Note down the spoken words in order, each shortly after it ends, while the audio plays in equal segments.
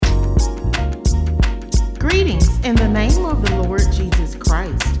Greetings in the name of the Lord Jesus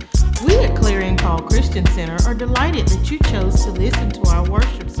Christ. We at Clarion Call Christian Center are delighted that you chose to listen to our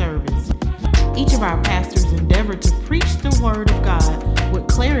worship service. Each of our pastors endeavor to preach the Word of God with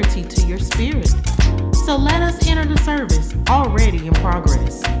clarity to your spirit. So let us enter the service already in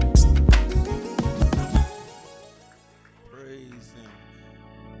progress. Praise Him.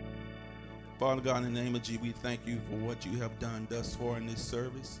 Father God, in the name of Jesus, we thank you for what you have done thus far in this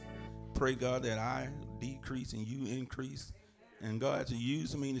service. Pray, God, that I decrease and you increase. And God, to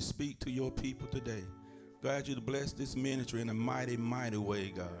use me to speak to your people today. God, you to bless this ministry in a mighty, mighty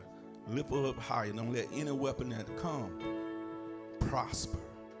way, God. Lift her up higher. Don't let any weapon that come prosper.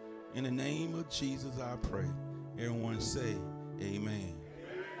 In the name of Jesus, I pray. Everyone say, amen.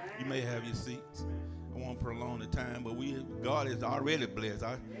 You may have your seats. I won't prolong the time, but God is already blessed.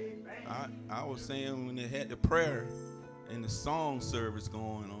 I was saying when they had the prayer and the song service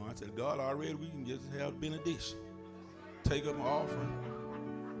going on, I said, God, already we can just have benediction. Take up an offering.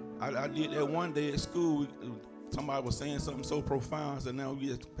 I did that one day at school. Somebody was saying something so profound. I said, now we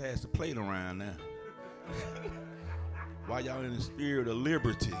just pass the plate around now. While y'all in the spirit of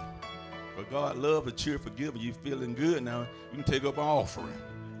liberty. For God love a cheerful giver. You feeling good now, you can take up an offering.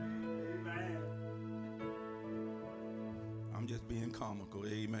 I'm just being comical.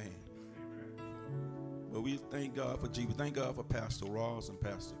 Amen. But we thank God for Jesus. Thank God for Pastor Ross and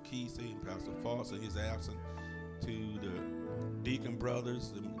Pastor Kesey and Pastor Foster in his absence. To the deacon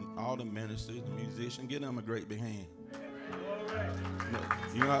brothers, all the ministers, the musicians, give them a great big hand.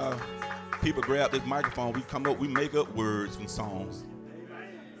 You know how people grab this microphone, we make up words from songs.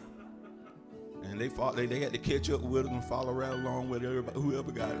 And they had to catch up with them and follow right along with everybody,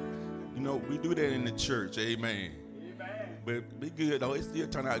 whoever got it. You know, we do that in the church, amen. But be good though, it still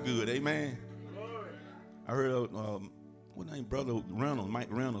turn out good, amen. I heard what name, Brother Reynolds, Mike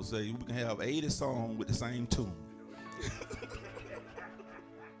Reynolds, say we can have 80 songs with the same tune.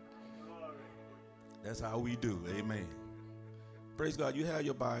 That's how we do, amen. Praise God, you have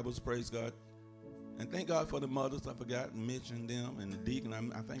your Bibles, praise God. And thank God for the mothers, I forgot to mention them, and the deacon,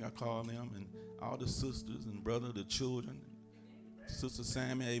 I think I called them, and all the sisters and brothers, the children. Sister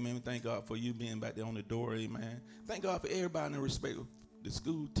Sammy, amen. Thank God for you being back there on the door, amen. Thank God for everybody in respect of the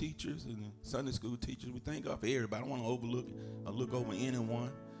school teachers and the Sunday school teachers. We thank God for everybody. I don't want to overlook or look over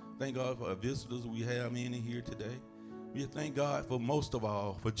anyone. Thank God for our visitors we have in here today. We thank God for most of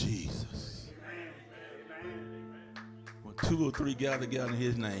all for Jesus. When 2 or 3 gather together in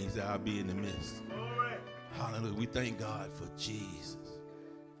his name, I'll be in the midst. Hallelujah. We thank God for Jesus.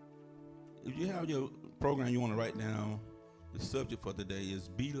 If you have your program you want to write down, the subject for today is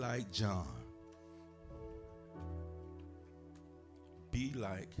Be Like John. Be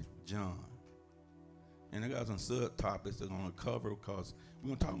like John. And I got some subtopics that I'm going to cover because we're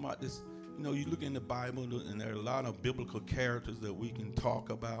going to talk about this. You know, you look in the Bible and there are a lot of biblical characters that we can talk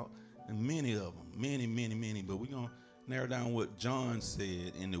about, and many of them, many. But we're going to narrow down what John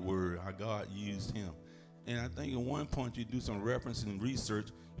said in the Word, how God used him. And I think at one point you do some reference and research,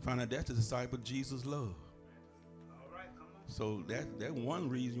 you find out that's the disciple Jesus loved. All right, come on. So that one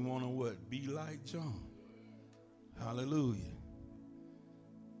reason you want to what? Be like John. Hallelujah.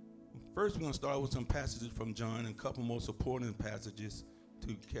 First, we're going to start with some passages from John and a couple more supporting passages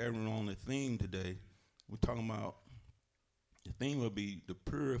to carry on the theme today. We're talking about, the theme will be the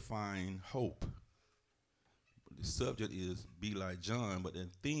purifying hope. The subject is Be Like John, but the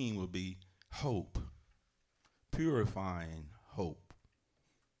theme will be hope. Purifying hope.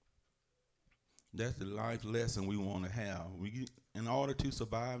 That's the life lesson we want to have. In order to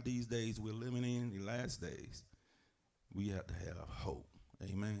survive these days we're living in, the last days, we have to have hope.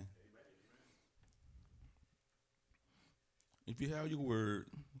 Amen. If you have your word,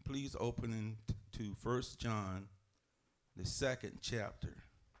 please open to 1 John, the 2nd chapter.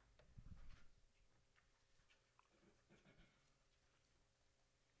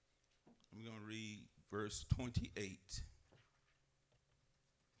 I'm going to read verse 28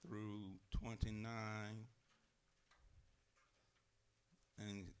 through 29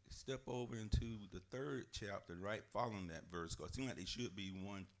 and step over into the 3rd chapter right following that verse, because it seems like they should be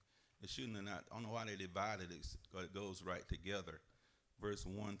one. It shouldn't have not. I don't know why they divided it, because it goes right together. Verse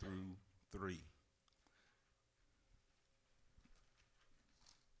 1 through 3.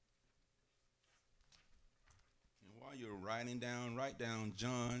 And while you're writing down, write down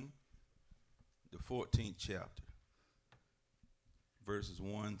John, the 14th chapter, verses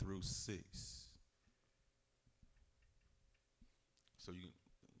 1 through 6. So you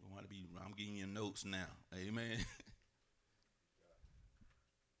want to be, I'm giving you notes now. Amen.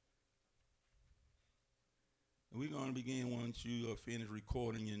 We're going to begin once you are finished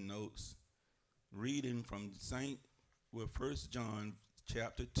recording your notes. reading from First John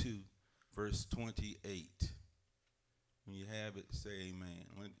chapter 2, verse 28. When you have it, say amen.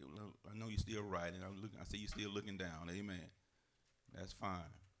 I know you're still writing. I see you still looking down. Amen. That's fine.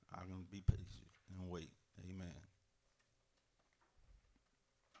 I'm going to be patient and wait. Amen.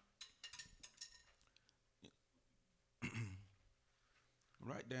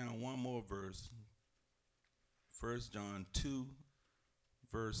 Write down one more verse. 1 John 2,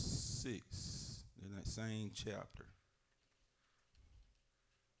 verse 6, in that same chapter.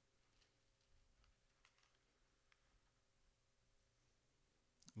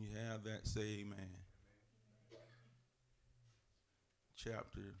 You have that, say amen.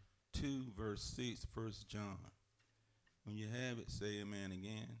 Chapter 2, verse 6, 1 John. When you have it, say amen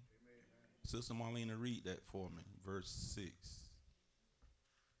again. Amen. Sister Marlena, read that for me, verse 6.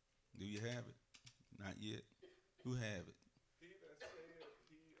 Do you have it? Not yet. Who have it? He that saith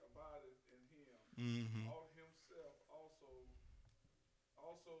he abideth in him, ought himself also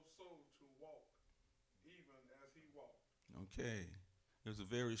so to walk, even as he walked. Okay. It's a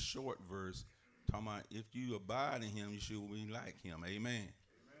very short verse talking about if you abide in him, you should be like him. Amen. Amen.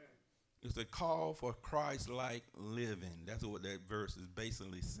 It's a call for Christ-like living. That's what that verse is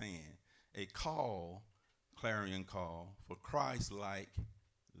basically saying. A call, clarion call, for Christ-like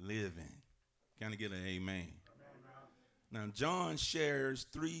living. Can I get an amen? Now, John shares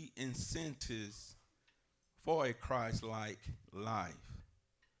 3 incentives for a Christ-like life.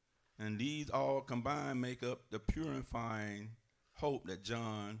 And these all combined make up the purifying hope that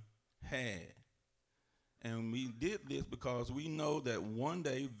John had. And we did this because we know that one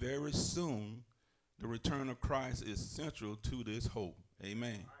day, very soon, the return of Christ is central to this hope.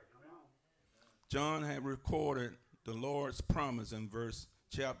 Amen. John had recorded the Lord's promise in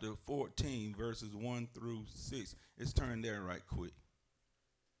chapter 14, verses 1 through 6. Let's turn there right quick.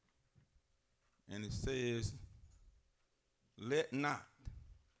 And it says, let not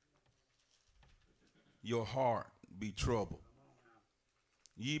your heart be troubled.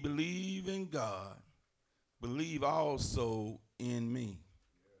 Ye believe in God, believe also in me.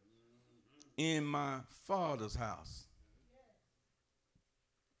 In my Father's house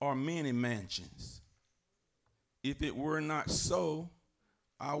are many mansions. If it were not so,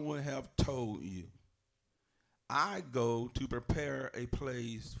 I would have told you. I go to prepare a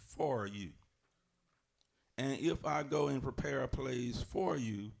place for you. And if I go and prepare a place for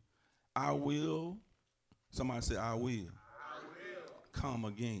you, I will, somebody say, I will come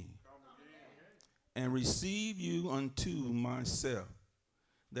again and receive you unto myself,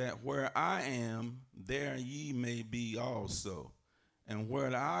 that where I am, there ye may be also. And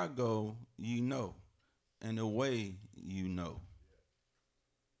where I go, ye know, and the way you know.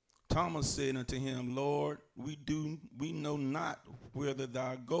 Thomas said unto him, Lord, we know not whither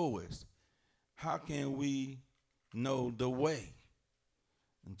thou goest. How can we know the way?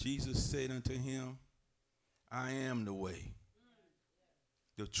 And Jesus said unto him, I am the way,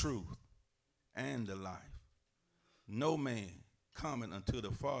 the truth, and the life. No man cometh unto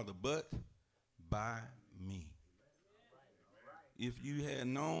the Father but by me. If you had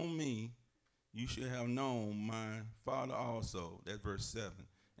known me, you should have known my Father also. That's verse 7.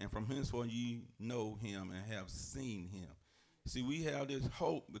 And from henceforth ye know him and have seen him. See, we have this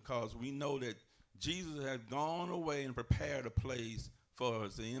hope because we know that Jesus has gone away and prepared a place for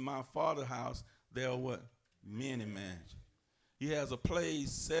us. And in my Father's house, there are what? Many mansions. He has a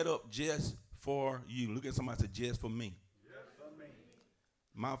place set up just for you. Look at somebody and say, just for me. Yes, for me.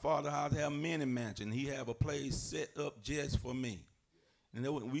 My Father's house have many mansions. He have a place set up just for me. And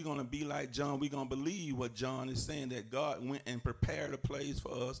we're going to be like John. We're going to believe what John is saying, that God went and prepared a place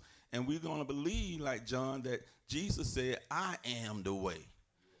for us. And we're going to believe like John that Jesus said, I am the way.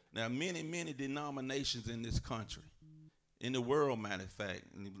 Now, many denominations in this country, in the world, matter of fact,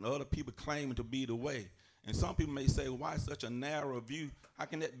 and other people claiming to be the way. And some people may say, why such a narrow view? How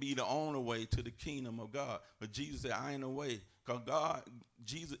can that be the only way to the kingdom of God? But Jesus said, I am the way. Because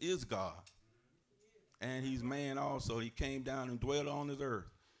Jesus is God. And he's man also. He came down and dwelled on this earth.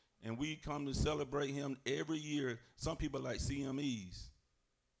 And we come to celebrate him every year. Some people like CMEs.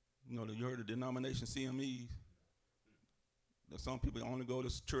 You know, you heard the denomination CMEs? Some people only go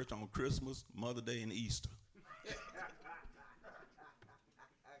to church on Christmas, Mother's Day, and Easter.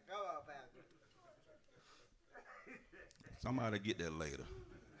 Somebody get that later.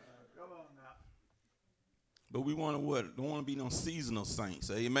 Come on now. But we want to what? Don't want to be no seasonal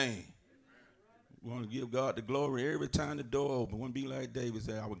saints. Amen. We want to give God the glory every time the door opens. We want to be like David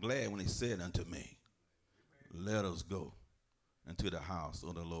said, I was glad when they said unto me, let us go into the house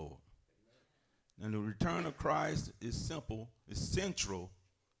of the Lord. And the return of Christ is simple, is central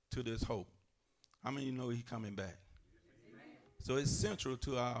to this hope. How many of you know he's coming back? So it's central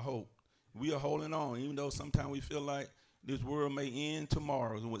to our hope. We are holding on, even though sometimes we feel like this world may end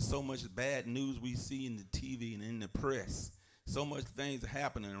tomorrow with so much bad news we see in the TV and in the press. So much things are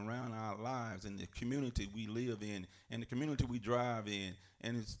happening around our lives and the community we live in and the community we drive in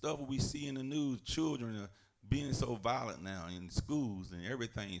and the stuff we see in the news. Children are being so violent now in schools and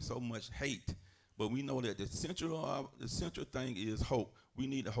everything, so much hate. But we know that the central thing is hope. We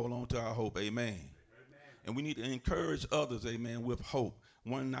need to hold on to our hope. Amen. And we need to encourage others, amen, with hope.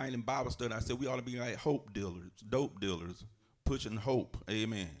 One night in Bible study, I said we ought to be like hope dealers, dope dealers, pushing hope.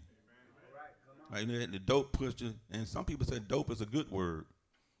 Amen. Right, the dope pusher, and some people say dope is a good word.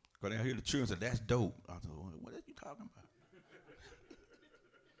 Because I hear the children say, that's dope. I said, what are you talking about?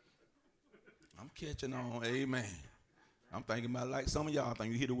 I'm catching on, amen. I'm thinking about like some of y'all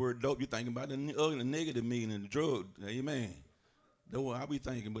think you hear the word dope, you're thinking about the negative meaning, the drug, amen. That's what I be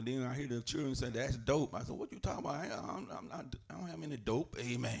thinking, but then I hear the children say, that's dope. I said, what you talking about? I don't have any dope,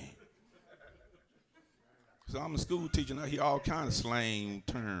 amen. So I'm a school teacher, and I hear all kinds of slang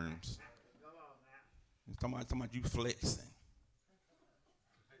terms. Talking about you flexing.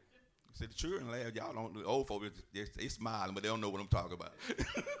 See, the children laugh. Y'all don't, the old folks, they smiling, but they don't know what I'm talking about.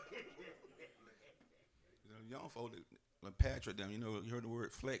 Young folks, like Patrick, them, you heard the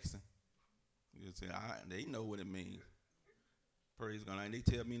word flexing. You say, they know what it means. Praise God. And they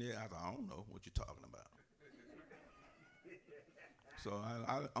tell me that. I don't know what you're talking about. So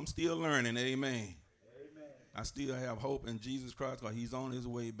I'm still learning, amen. I still have hope in Jesus Christ because he's on his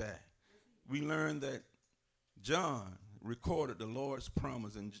way back. We learned that John recorded the Lord's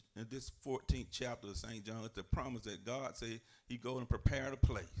promise in this 14th chapter of St. John. It's the promise that God said he go and prepare the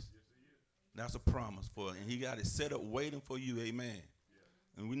place. Yes, that's a promise for it. And he got it set up waiting for you, amen.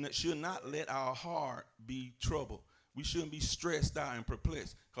 Yeah. And we should not let our heart be troubled. We shouldn't be stressed out and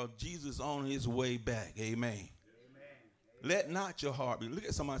perplexed because Jesus is on his way back, amen. Amen. Let not your heart be. Look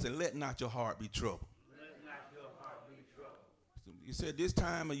at somebody and say, let not your heart be troubled. Let not your heart be troubled. So you said this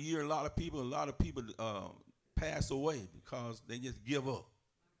time of year, a lot of people pass away because they just give up.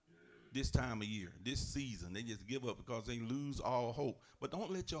 This time of year, this season, they just give up because they lose all hope. But don't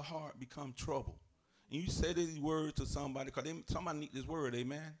let your heart become troubled. And you say these words to somebody because somebody need this word,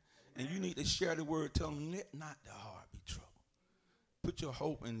 amen. And you need to share the word. Tell them, let not the heart be troubled. Put your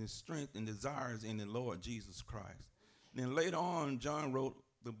hope and the strength and desires in the Lord Jesus Christ. And then later on, John wrote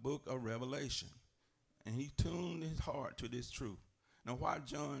the book of Revelation. And he tuned his heart to this truth. Now, why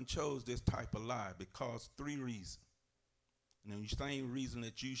John chose this type of life? Because 3 reasons. And the same reason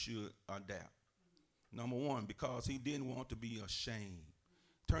that you should adapt. Number 1, because he didn't want to be ashamed.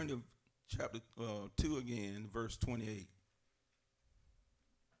 Turn to chapter 2 again, verse 28.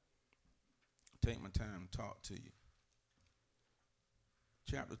 Take my time to talk to you.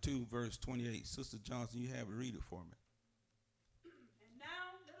 Chapter 2, verse 28. Sister Johnson, you have it. Read it for me. And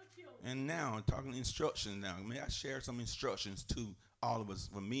now, little children. And now, talking instructions now. May I share some instructions to all of us,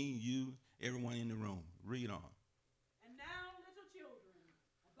 for me, you, everyone in the room. Read on. And now, little children,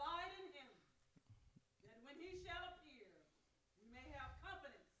 abide in him, that when he shall appear, we may have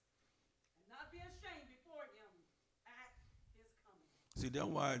confidence and not be ashamed before him at his coming. See, that's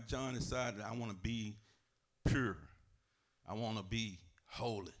why John decided, I want to be pure. I want to be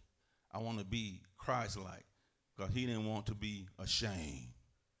holy. I want to be Christ-like, because he didn't want to be ashamed.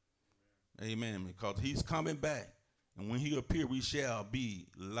 Amen. Because he's coming back. And when he appear, we shall be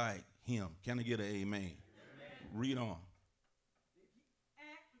like him. Can I get an amen? Amen. Read on.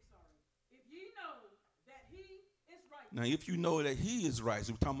 If ye know that he is righteous. Now, if you know that he is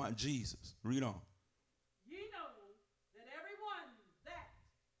righteous, we're talking about Jesus. Read on. Ye know that everyone that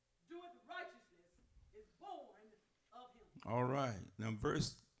doeth righteousness is born of him. All right. Now,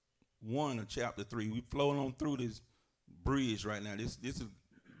 verse 1 of chapter 3. We're flowing on through this bridge right now. This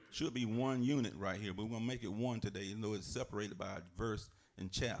should be one unit right here, but we're going to make it one today, even though it's separated by a verse and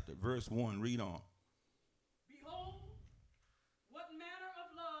chapter. Verse 1, read on. Behold, what manner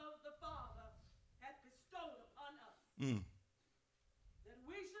of love the Father hath bestowed upon us, that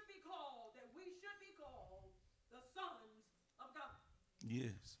we should be called the sons of God.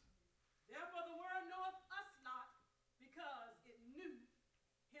 Yes. Therefore the world knoweth us not, because it knew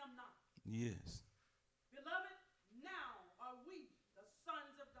him not. Yes. Beloved, now are we the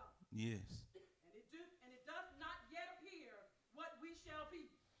sons of God. Yes. And it doth not yet appear what we shall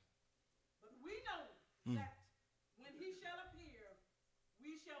be. But we know that when he shall appear,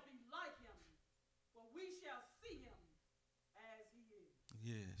 we shall be like him, for we shall see him as he is.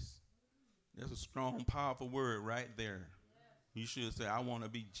 Yes. That's a strong, powerful word right there. You should say, I want to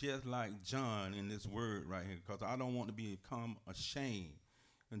be just like John in this word right here, because I don't want to become ashamed.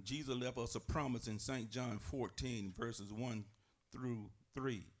 And Jesus left us a promise in St. John 14, verses 1 through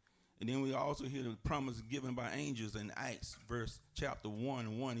 3. And then we also hear the promise given by angels in Acts, chapter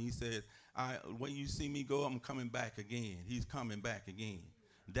 1:1. He said, when you see me go, I'm coming back again. He's coming back again.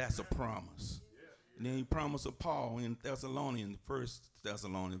 That's a promise. And then he promised of Paul in Thessalonians, 1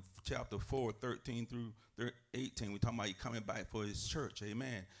 Thessalonians, chapter 4, 13 through 18. We're talking about he coming back for his church.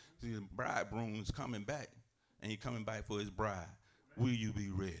 Amen. See, the bridegroom is coming back, and he's coming back for his bride. Will you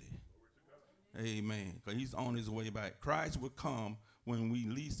be ready? Amen. Because he's on his way back. Christ will come when we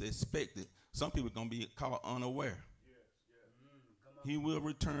least expect it. Some people are going to be caught unaware. He will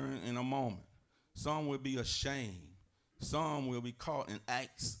return in a moment. Some will be ashamed. Some will be caught in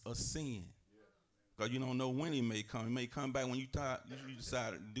acts of sin. Because you don't know when he may come. He may come back when you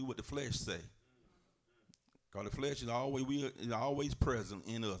decide to do what the flesh say. Because the flesh is always present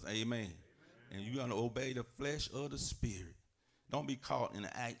in us. Amen. And you got to obey the flesh or the spirit. Don't be caught in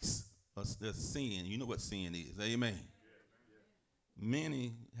the acts of the sin. You know what sin is. Amen.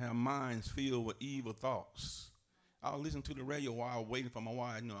 Many have minds filled with evil thoughts. I'll listen to the radio while waiting for my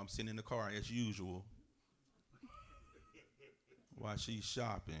wife. You know, I'm sitting in the car as usual while she's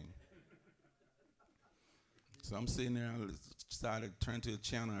shopping. So I'm sitting there. I decided to turn to the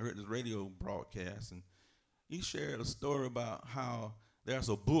channel. I heard this radio broadcast, and he shared a story about how there's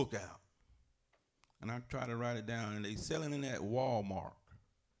a book out. And I tried to write it down, and they selling it at Walmart.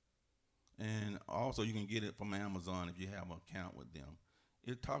 And also you can get it from Amazon if you have an account with them.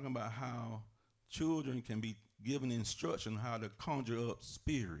 It's talking about how children can be given instruction how to conjure up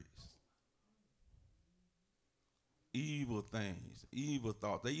spirits, evil things, evil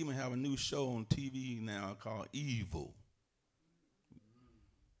thoughts. They even have a new show on TV now called Evil.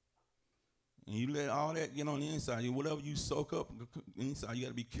 And you let all that get on the inside. Whatever you soak up inside, you got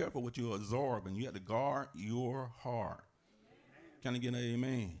to be careful what you absorb, and you have to guard your heart. Can I get an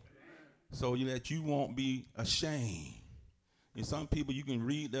amen? So that you won't be ashamed. And some people, you can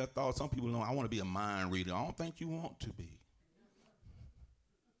read their thoughts. Some people don't. I want to be a mind reader. I don't think you want to be.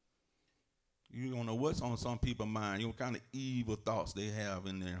 You don't know what's on some people's mind. You know what kind of evil thoughts they have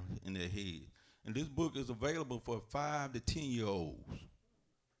in their head. And this book is available for 5 to 10-year-olds.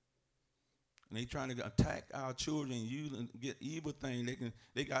 And they trying to attack our children and use and get evil things.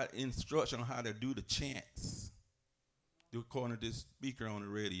 They got instruction on how to do the chants, according to this speaker on the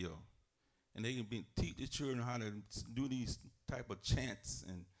radio. And they can teach the children how to do these type of chants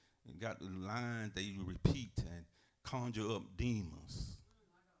and got the lines they repeat and conjure up demons.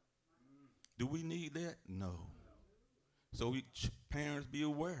 Do we need that? No. So parents, be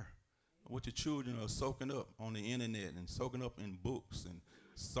aware of what your children are soaking up on the internet and soaking up in books and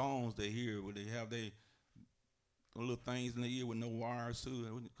songs they hear where they have their little things in the ear with no wires to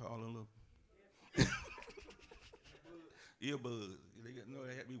it. What do you call it? Little earbuds.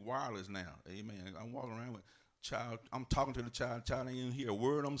 They have to be wireless now. Amen. I'm walking around with child. I'm talking to the child. Child ain't even hear a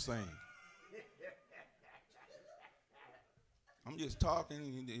word I'm saying. I'm just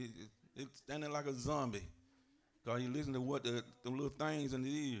talking. It's standing like a zombie. Because you listen to what the little things in the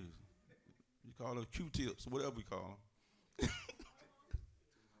ears. You call them Q-tips, whatever we call them.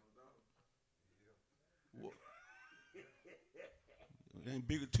 It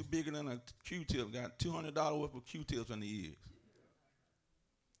ain't too bigger than a Q-tip. Got $200 worth of Q-tips in the ears.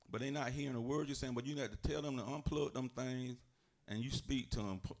 But they're not hearing the words you're saying, but you have to tell them to unplug them things and you speak to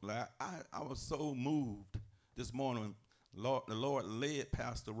them. Like I was so moved this morning. The Lord led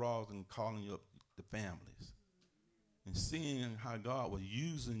Pastor Ross in calling up the families and seeing how God was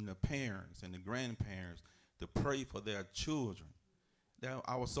using the parents and the grandparents to pray for their children. That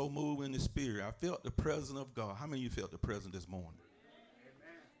I was so moved in the spirit. I felt the presence of God. How many of you felt the presence this morning?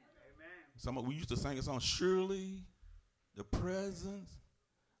 Amen. We used to sing a song, surely the presence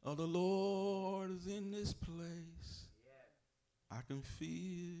of the Lord is in this place. Yeah. I can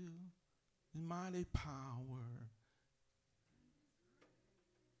feel His mighty power.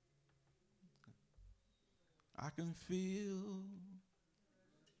 I can feel.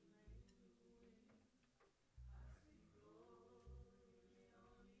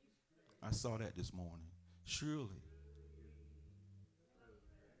 I saw that this morning. Surely.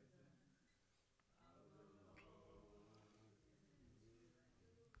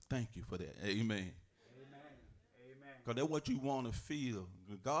 Thank you for that. Amen. Amen. Because that's what you want to feel.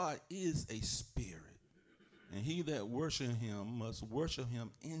 God is a spirit. And he that worship him must worship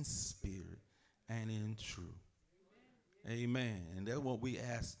him in spirit and in truth. Amen. And that's what we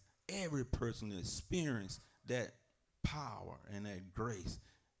ask every person to experience that power and that grace.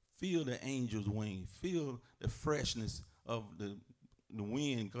 Feel the angel's wing. Feel the freshness of the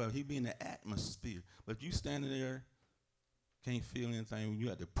wind, because he be in the atmosphere. But you standing there can't feel anything. You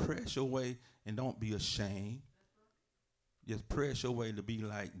have to press your way and don't be ashamed. Just press your way to be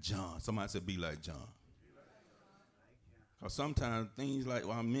like John. Somebody said be like John. Because sometimes things like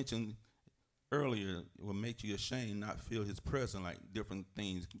what I mentioned earlier will make you ashamed, not feel his presence, like different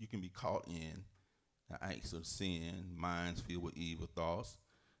things you can be caught in. The acts of sin, minds filled with evil thoughts,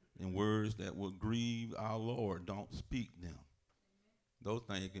 and words that will grieve our Lord. Don't speak them. Those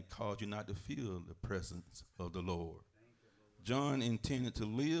things can cause you not to feel the presence of the Lord. John intended to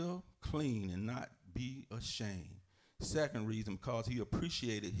live clean and not be ashamed. Second reason, because he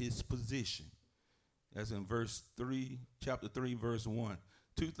appreciated his position. That's in chapter 3, verse 1.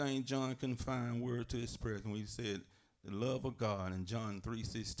 Two things John couldn't find word to express when he said the love of God in John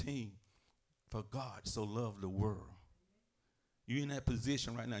 3:16. For God so loved the world. You're in that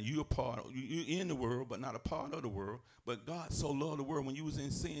position right now. You're in the world, but not a part of the world. But God so loved the world. When you was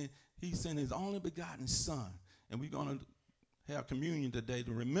in sin, he sent his only begotten son. And we're going to have communion today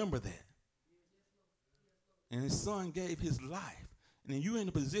to remember that. And his son gave his life. And then you're in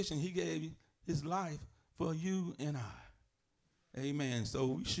the position he gave his life for you and I. Amen. So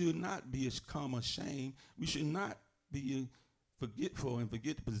we should not become ashamed. We should not be forgetful and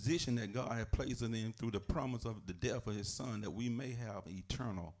forget the position that God had placed us in through the promise of the death of his son, that we may have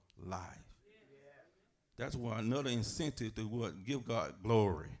eternal life. That's why another incentive to give God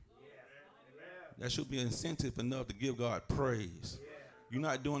glory. That should be an incentive enough to give God praise. You're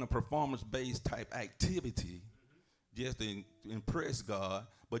not doing a performance-based type activity just to impress God,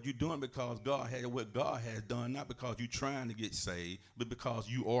 but you're doing it because God had what God has done, not because you're trying to get saved, but because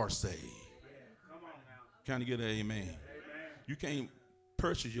you are saved. Can you get an amen? You can't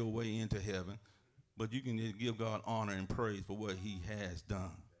purchase your way into heaven, but you can give God honor and praise for what he has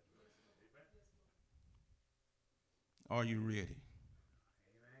done. Are you ready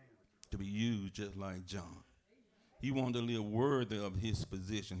to be used just like John? He wanted to live worthy of his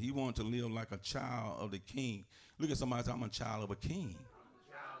position. He wanted to live like a child of the king. Look at somebody and say, I'm a child of a king.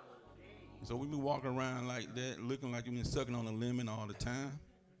 So we be walking around like that, looking like you've been sucking on a lemon all the time.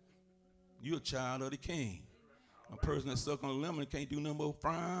 You're a child of the king. A person that suck on a lemon can't do nothing but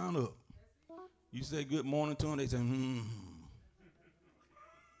frown up. You say good morning to them, they say,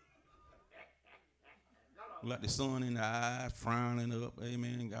 Like the sun in the eyes, frowning up,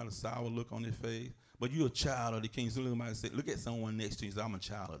 amen, got a sour look on their face. But you're a child of the king. So look at someone next to you and say, I'm a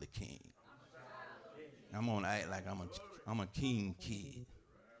child of the king. I'm going to act like I'm a king kid.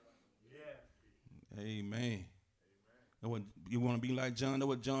 Amen. You want to be like John? That's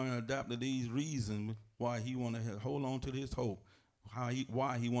what John adopted these reasons why he want to hold on to this hope.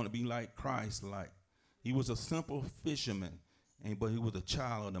 Why he want to be like Christ like. He was a simple fisherman, but he was a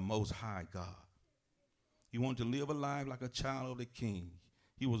child of the Most High God. He wanted to live a life like a child of the king.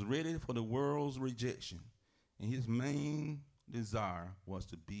 He was ready for the world's rejection, and his main desire was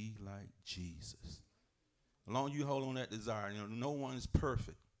to be like Jesus. As long as you hold on that desire, no one is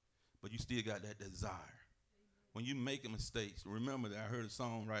perfect, but you still got that desire. When you make mistakes, remember that I heard a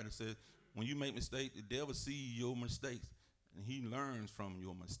songwriter say, when you make mistakes, the devil sees your mistakes, and he learns from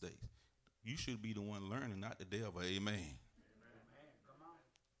your mistakes. You should be the one learning, not the devil. Amen.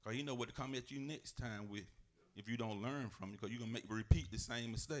 Because he know what to come at you next time with if you don't learn from it, because you're going to repeat the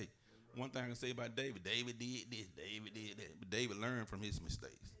same mistake. One thing I can say about David did this, David did that, but David learned from his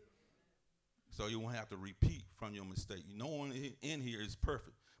mistakes. So you won't have to repeat from your mistake. No one in here is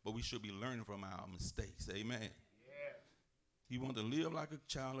perfect, but we should be learning from our mistakes. Amen. Yeah. He wanted to live like a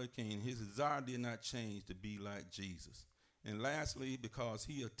child of the king. His desire did not change to be like Jesus. And lastly, because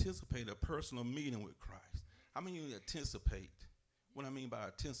he anticipated a personal meeting with Christ. How many of you anticipate? What I mean by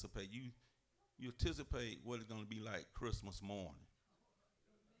anticipate, you anticipate what it's going to be like Christmas morning.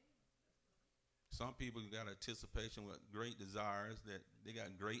 Some people got anticipation with great desires, that they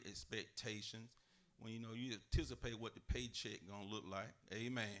got great expectations. When you anticipate what the paycheck going to look like.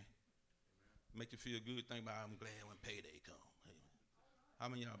 Amen. Make you feel good. Think about, I'm glad when payday come. Amen. How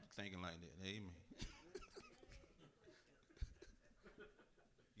many of y'all thinking like that? Amen.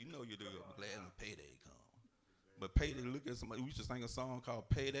 You know you do. I'm glad when payday come. But payday, look at somebody. We used to sing a song called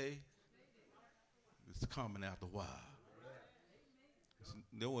Payday. It's coming after a while.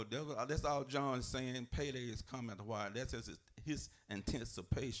 That's all John is saying. Payday is coming after a while. That's his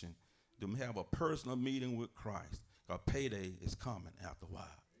anticipation to have a personal meeting with Christ. Because payday is coming after a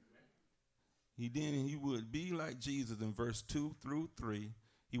while. He would be like Jesus in verse 2 through 3.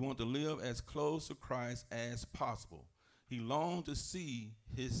 He wanted to live as close to Christ as possible. He longed to see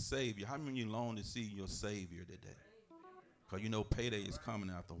his Savior. How many of you long to see your Savior today? Because payday is coming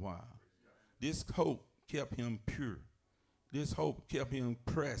after a while. This hope kept him pure. This hope kept him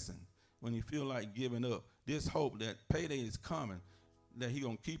pressing when he feel like giving up. this hope that payday is coming, that he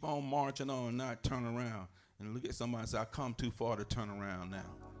going to keep on marching on and not turn around. And look at somebody and say, I come too far to turn around now.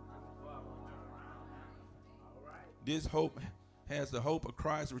 This hope, has the hope of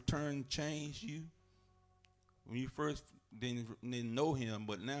Christ's return changed you? When you first didn't know him,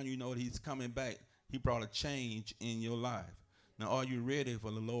 but now you know that he's coming back, he brought a change in your life. Now, are you ready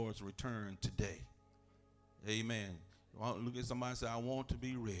for the Lord's return today? Amen. Look at somebody and say, I want to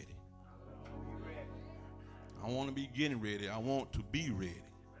be ready. I want to be getting ready. I want to be ready.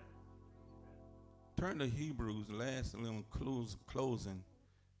 Turn to Hebrews, last little closing.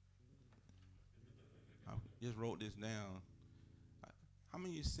 I just wrote this down. How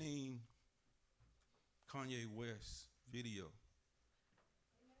many of you seen Kanye West's video?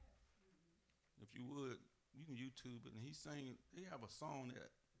 If you would, you can YouTube it. And he's saying, they have a song that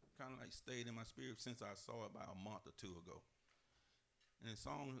kind of like stayed in my spirit since I saw it about a month or two ago. And the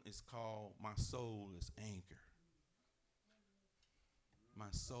song is called My Soul is Anchored. My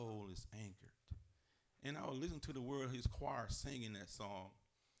soul is anchored. And I was listening to the word, his choir singing that song.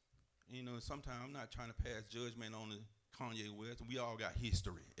 You know, sometimes I'm not trying to pass judgment on the Kanye West. We all got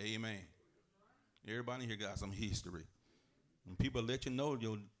history. Amen. Everybody here got some history. And people let you know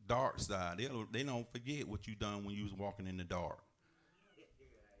your dark side. They don't forget what you done when you was walking in the dark.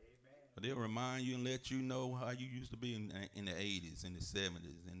 But they'll remind you and let you know how you used to be in the 80s, in the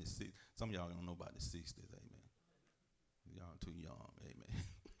 70s, in the 60s. Some of y'all don't know about the 60s. Amen. Y'all too young. Amen.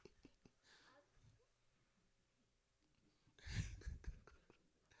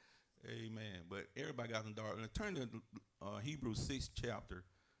 Amen. But everybody got some dark. Now turn to Hebrews 6th chapter,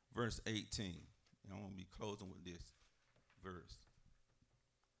 verse 18. And I'm going to be closing with this verse.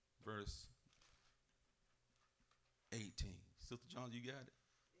 Verse 18. Sister John, you got it?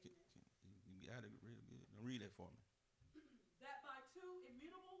 You got it really good. Now read that for me. That by two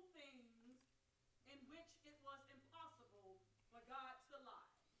immutable things in which it was impossible for God to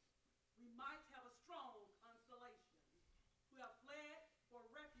lie, we might have a strong consolation, who have fled for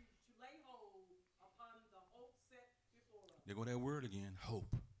refuge to lay hold upon the hope set before us. There go that word again,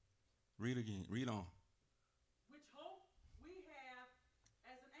 hope. Read again. Read on. Which hope we have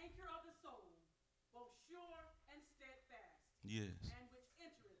as an anchor of the soul, both sure and steadfast. Yes. And which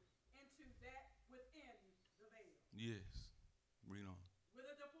entereth into that within the veil. Yes. Read on.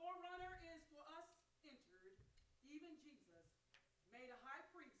 Whither the forerunner is for us entered, even Jesus, made a high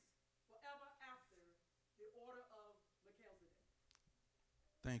priest forever after the order of Melchizedek.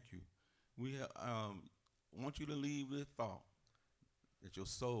 Thank you. We have, want you to leave with thought that your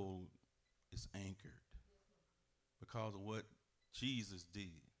soul is anchored because of what Jesus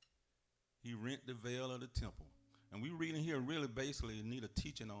did. He rent the veil of the temple. And we reading here really basically need a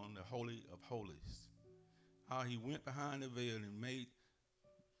teaching on the Holy of Holies. How he went behind the veil and made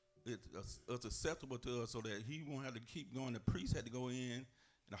it acceptable to us so that he won't have to keep going. The priest had to go in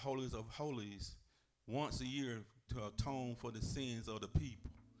the Holies of Holies once a year to atone for the sins of the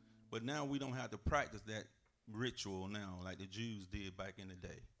people. But now we don't have to practice that ritual now like the Jews did back in the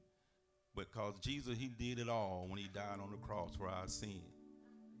day. Because Jesus, he did it all when he died on the cross for our sin.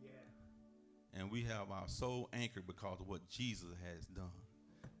 Yeah. And we have our soul anchored because of what Jesus has done.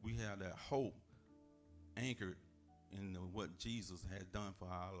 We have that hope anchored in what Jesus has done for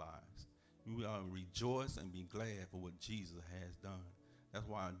our lives. We ought to rejoice and be glad for what Jesus has done. That's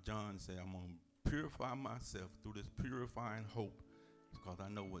why John said, I'm going to purify myself through this purifying hope, because I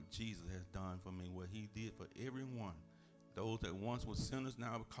know what Jesus has done for me, what he did for everyone. Those that once were sinners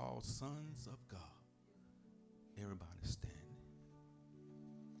now are called sons of God. Everybody standing.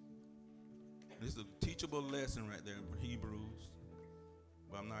 This is a teachable lesson right there in Hebrews.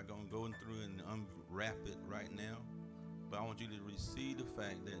 But I'm not going to go through and unwrap it right now. But I want you to receive the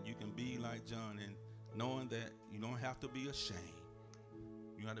fact that you can be like John and knowing that you don't have to be ashamed.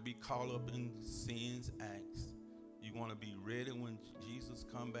 You have to be caught up in sin's acts. You want to be ready when Jesus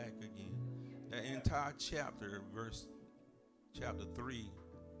come back again. That entire chapter, chapter 3,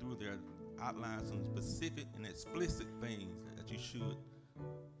 through there, outlines some specific and explicit things that you should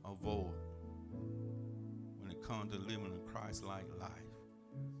avoid when it comes to living a Christ-like life.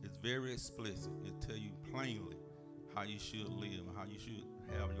 It's very explicit. It tells you plainly how you should live and how you should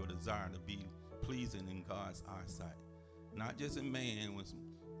have your desire to be pleasing in God's eyesight. Not just in man when some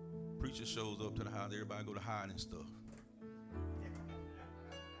preacher shows up to the house, everybody go to hide and stuff.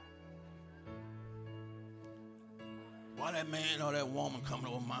 Why that man or that woman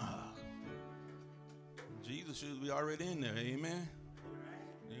coming over my house? Jesus should be already in there, amen?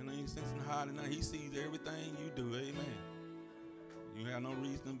 You know, ain't sense in hiding now. He sees everything you do, amen? You have no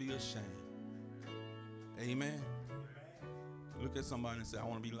reason to be ashamed. Amen? Look at somebody and say, I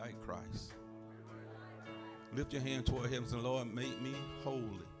want to be like Christ. Lift your hand toward heaven and say, Lord, make me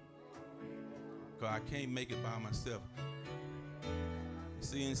holy. Because I can't make it by myself.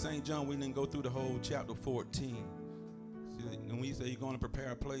 See, in St. John, we didn't go through the whole chapter 14. See, and we say you're going to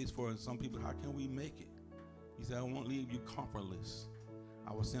prepare a place for some people, how can we make it? He said, I won't leave you comfortless.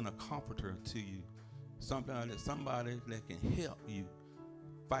 I will send a comforter to you. Somebody that can help you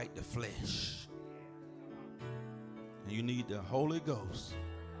fight the flesh. And you need the Holy Ghost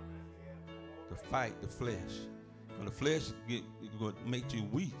to fight the flesh. Because the flesh will make you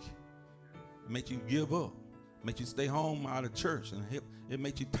weak. Make you give up. Make you stay home out of church. And it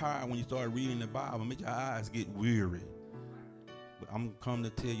makes you tired when you start reading the Bible. Make your eyes get weary. But I'm come to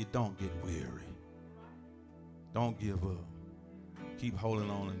tell you, don't get weary. Don't give up. Keep holding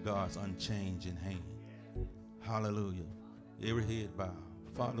on in God's unchanging hand. Hallelujah. Every head bow.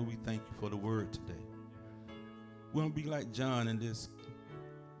 Father, we thank you for the word today. We want to be like John in this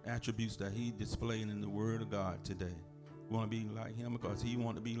attributes that he displayed in the word of God today. We want to be like him because he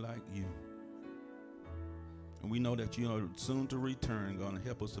wants to be like you. And we know that you are soon to return, going to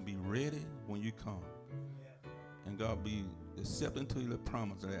help us to be ready when you come. And God, be accepting to the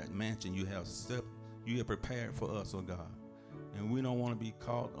promise of that mansion you have prepared for us, oh God. And we don't want to be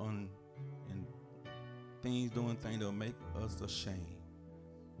caught on in doing things that will make us ashamed.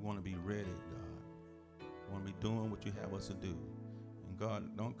 We want to be ready, God. We want to be doing what you have us to do. And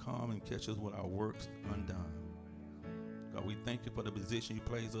God, don't come and catch us with our works undone. God, we thank you for the position you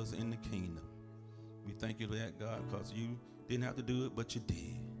place us in the kingdom. We thank you for that, God, because you didn't have to do it, but you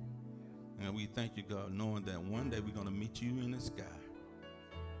did. And we thank you, God, knowing that one day we're going to meet you in the sky.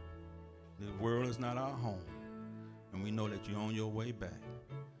 The world is not our home. And we know that you're on your way back.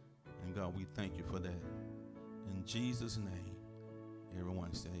 And God, we thank you for that. In Jesus' name,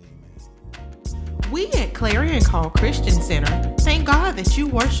 everyone say amen. We at Clarion Call Christian Center thank God that you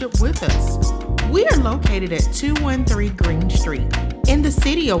worship with us. We are located at 213 Green Street in the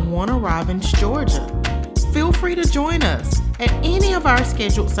city of Warner Robins, Georgia. Feel free to join us at any of our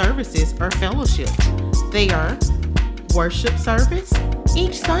scheduled services or fellowships. They are worship service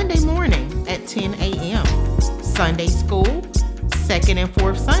each Sunday morning at 10 a.m., Sunday school, second and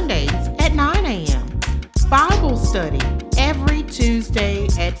fourth Sundays at 9 a.m., Bible study every Tuesday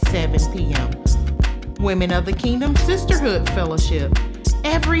at 7 p.m., Women of the Kingdom Sisterhood Fellowship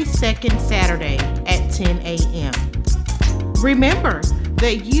every second Saturday at 10 a.m. Remember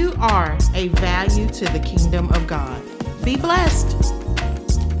that you are a value to the kingdom of God. Be blessed.